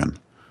broken.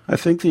 I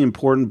think the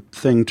important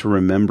thing to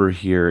remember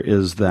here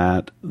is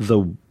that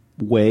the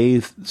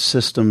way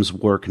systems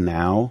work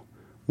now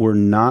was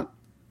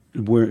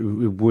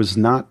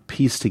not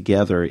pieced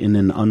together in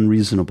an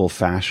unreasonable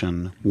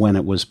fashion when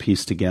it was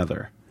pieced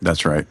together.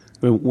 That's right.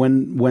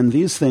 When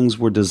these things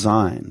were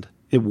designed,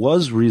 it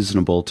was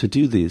reasonable to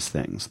do these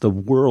things. The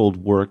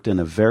world worked in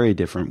a very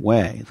different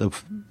way.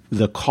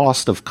 The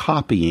cost of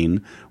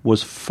copying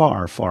was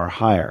far, far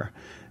higher.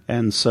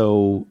 And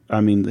so,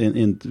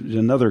 in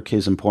another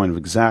case in point of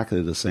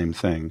exactly the same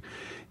thing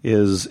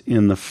is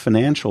in the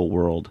financial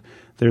world,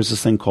 there's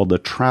this thing called the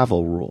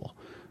travel rule,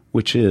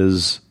 which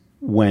is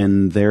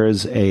when there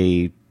is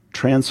a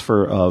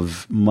transfer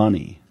of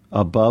money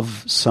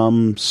above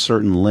some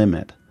certain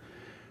limit,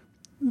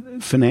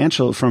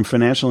 from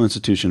financial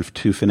institution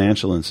to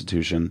financial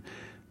institution,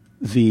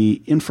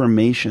 the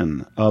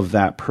information of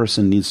that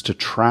person needs to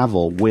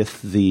travel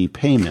with the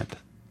payment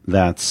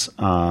that's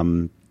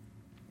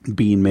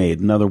being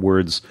made. In other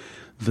words,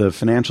 the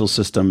financial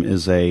system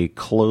is a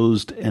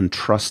closed and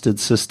trusted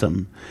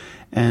system,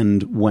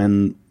 and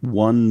when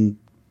one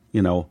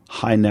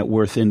high net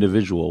worth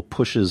individual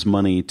pushes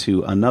money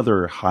to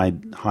another high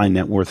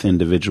net worth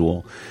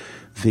individual,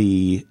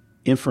 the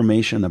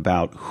information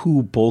about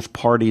who both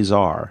parties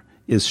are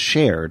is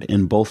shared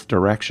in both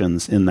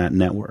directions in that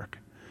network.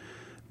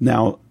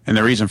 Now, and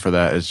the reason for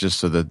that is just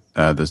so that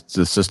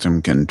the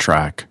system can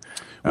track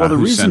the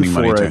who's reason sending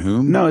for money it, to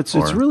whom. No, it's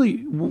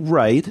really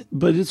right,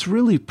 but it's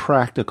really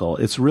practical.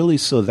 It's really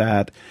so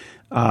that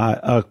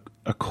a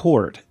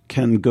court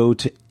can go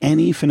to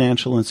any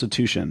financial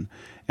institution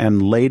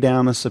and lay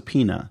down a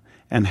subpoena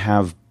and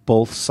have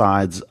both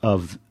sides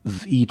of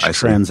each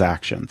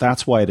transaction.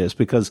 That's why it is,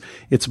 because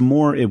it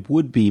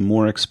would be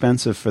more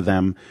expensive for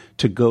them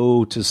to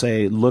go to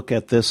say, look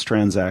at this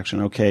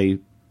transaction. Okay,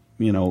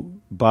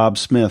 Bob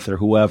Smith or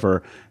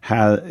whoever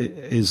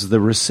is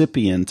the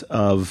recipient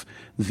of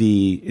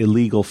the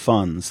illegal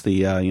funds.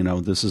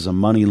 This is a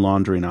money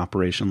laundering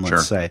operation,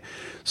 let's say.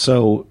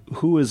 So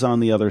who is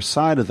on the other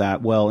side of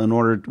that? Well,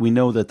 we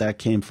know that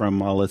came from,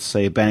 let's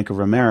say, Bank of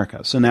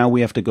America. So now we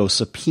have to go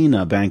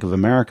subpoena Bank of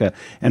America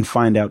and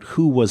find out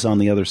who was on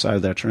the other side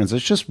of that transaction.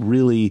 It's just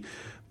really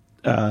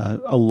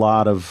a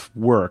lot of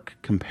work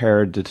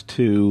compared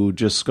to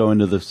just going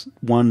to this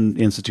one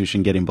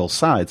institution getting both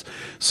sides.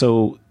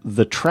 So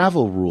the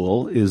travel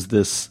rule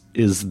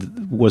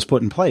was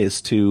put in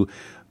place to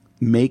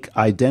make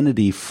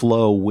identity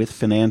flow with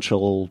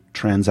financial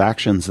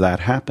transactions that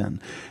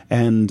happen.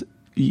 And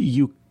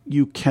you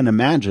can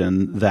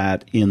imagine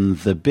that in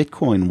the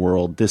Bitcoin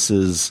world, this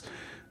is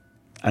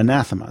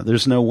anathema.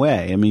 There's no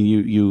way.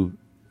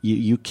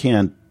 You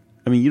can't.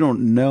 You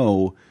don't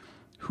know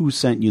who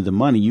sent you the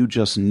money. You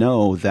just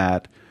know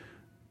that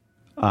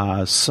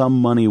some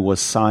money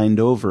was signed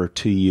over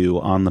to you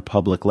on the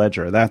public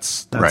ledger.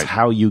 That's right.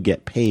 How you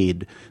get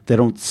paid. They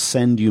don't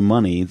send you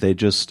money. They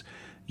just,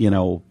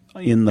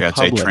 in the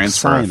public, it's a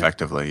transfer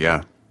effectively.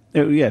 Yeah,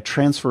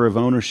 transfer of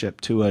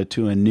ownership to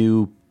a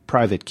new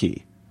private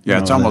key. Yeah,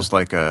 it's almost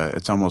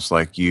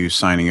like you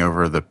signing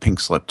over the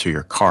pink slip to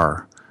your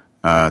car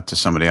to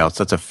somebody else.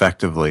 That's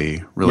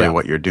effectively really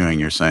what you're doing.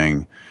 You're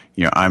saying,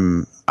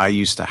 I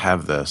used to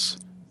have this.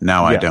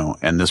 Now I don't,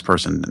 and this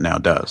person now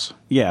does.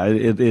 Yeah,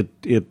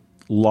 it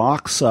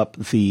locks up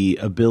the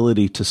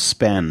ability to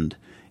spend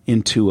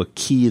into a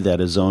key that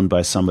is owned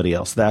by somebody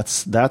else.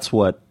 That's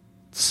what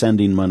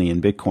sending money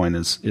in Bitcoin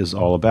is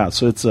all about.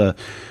 So it's a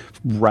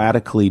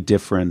radically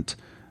different,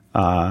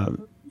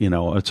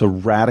 it's a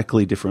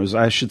radically different,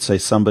 I should say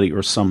somebody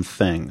or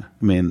something.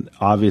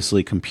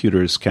 Obviously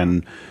computers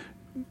can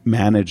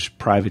manage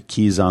private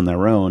keys on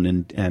their own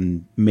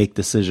and make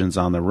decisions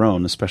on their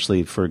own,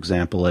 especially, for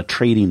example, a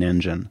trading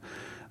engine.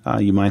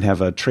 You might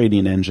have a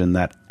trading engine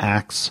that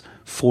acts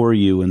for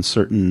you in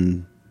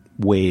certain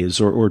ways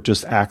or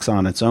just acts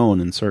on its own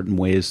in certain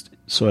ways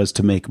so as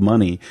to make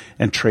money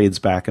and trades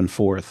back and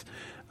forth.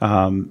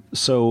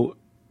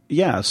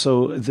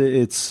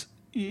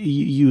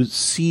 You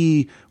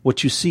see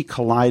what you see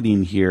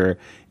colliding here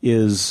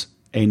is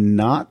a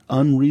not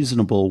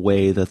unreasonable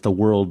way that the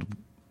world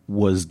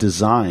was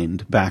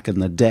designed back in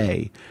the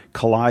day,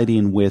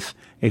 colliding with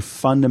a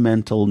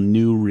fundamental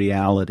new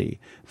reality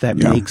that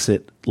makes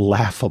it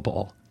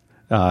laughable.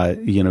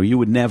 You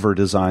would never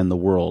design the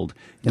world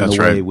in the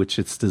way which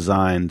it's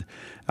designed.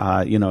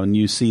 And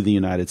you see the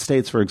United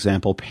States, for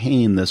example,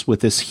 paying this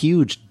with this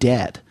huge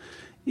debt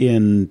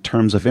in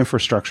terms of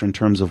infrastructure, in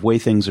terms of way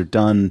things are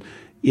done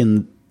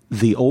in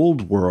the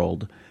old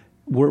world.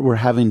 We're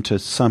having to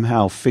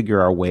somehow figure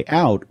our way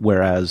out,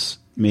 whereas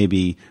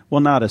maybe,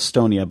 well, not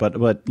Estonia,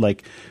 but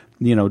like,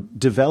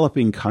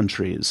 developing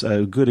countries.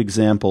 A good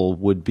example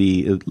would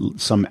be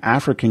some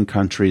African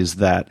countries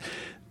that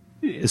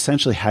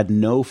essentially had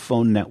no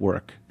phone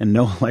network and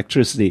no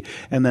electricity,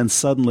 and then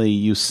suddenly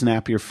you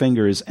snap your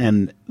fingers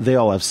and they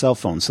all have cell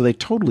phones. So they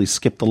totally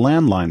skipped the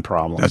landline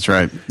problem. That's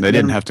right. They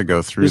didn't have to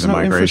go through the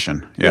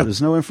migration.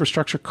 There's no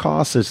infrastructure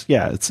costs.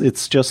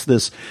 It's just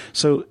this.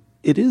 So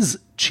it is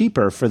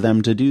cheaper for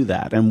them to do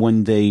that. And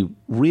when they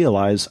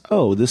realize,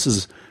 oh, this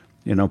is,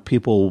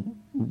 people,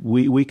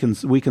 we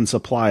can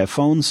supply a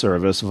phone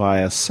service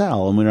via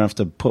cell and we don't have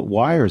to put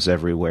wires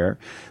everywhere.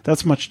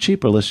 That's much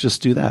cheaper. Let's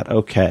just do that.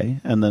 Okay.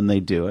 And then they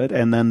do it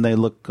and then they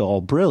look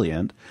all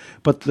brilliant.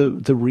 But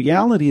the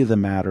reality of the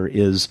matter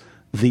is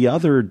the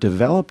other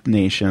developed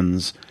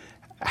nations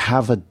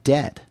have a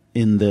debt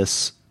in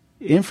this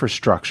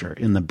infrastructure,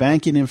 in the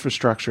banking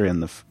infrastructure, in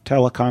the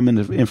telecom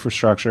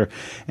infrastructure,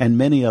 and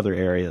many other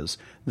areas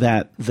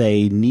that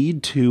they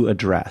need to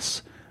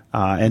address.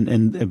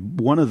 And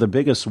one of the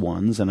biggest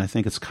ones, and I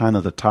think it's kind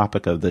of the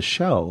topic of this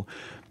show,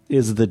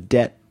 is the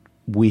debt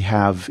we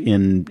have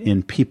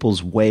in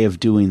people's way of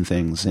doing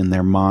things, in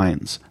their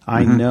minds.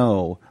 I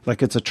know,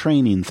 like it's a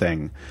training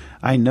thing,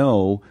 I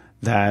know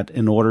that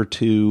in order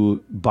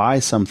to buy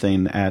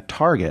something at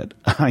Target,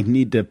 I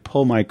need to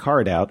pull my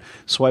card out,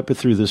 swipe it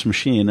through this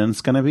machine, and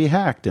it's going to be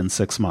hacked in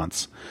 6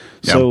 months.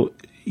 Yep. So,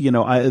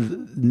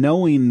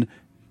 knowing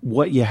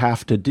what you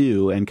have to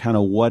do and kind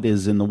of what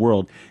is in the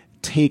world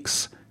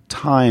takes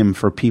time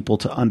for people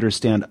to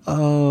understand,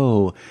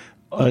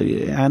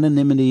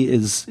 anonymity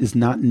is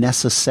not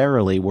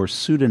necessarily, or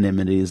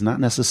pseudonymity is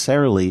not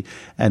necessarily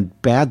a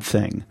bad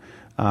thing.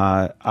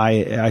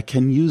 I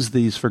can use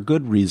these for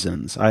good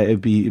reasons.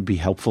 It'd be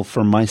helpful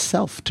for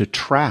myself to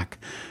track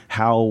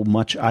how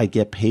much I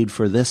get paid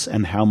for this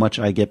and how much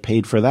I get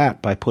paid for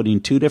that by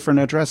putting 2 different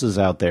addresses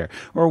out there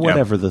or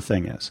whatever the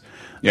thing is.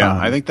 Yeah,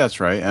 I think that's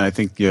right. And I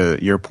think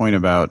your point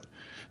about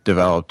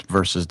developed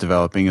versus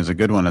developing is a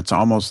good one. It's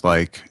almost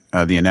like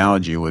the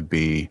analogy would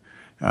be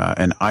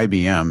an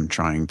IBM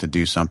trying to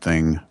do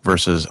something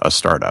versus a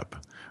startup,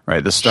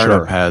 right? The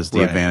startup has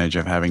the advantage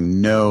of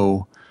having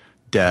no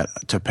debt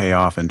to pay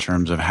off in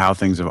terms of how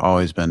things have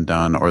always been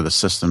done or the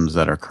systems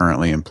that are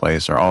currently in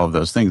place or all of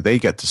those things. They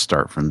get to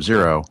start from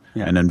zero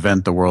and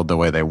invent the world the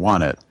way they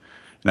want it.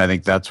 And I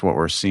think that's what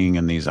we're seeing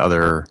in these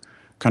other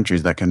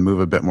countries that can move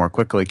a bit more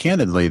quickly.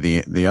 Candidly,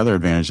 the other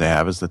advantage they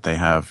have is that they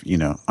have,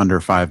 under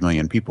 5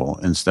 million people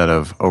instead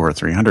of over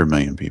 300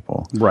 million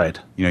people. Right.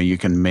 You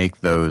can make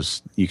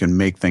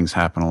things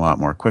happen a lot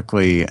more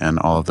quickly and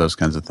all of those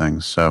kinds of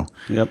things. So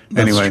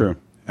that's true.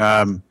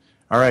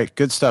 All right,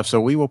 good stuff. So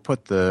we will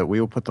put the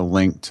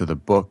link to the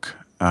book.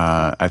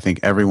 I think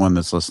everyone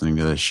that's listening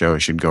to this show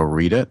should go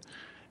read it,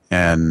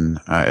 and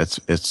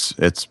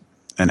it's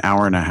an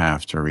hour and a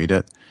half to read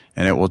it,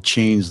 and it will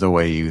change the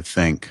way you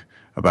think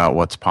about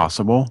what's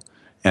possible.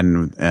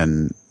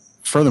 And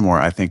furthermore,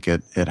 I think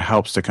it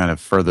helps to kind of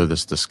further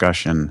this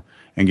discussion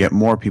and get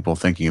more people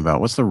thinking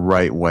about what's the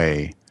right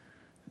way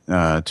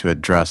to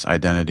address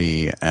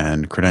identity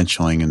and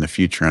credentialing in the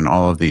future, and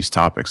all of these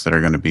topics that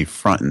are going to be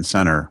front and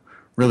center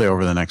really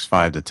over the next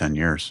 5 to 10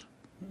 years.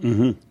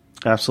 Mm-hmm.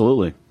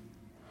 Absolutely.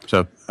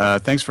 So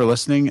thanks for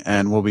listening,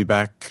 and we'll be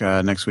back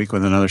next week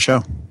with another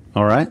show.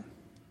 All right.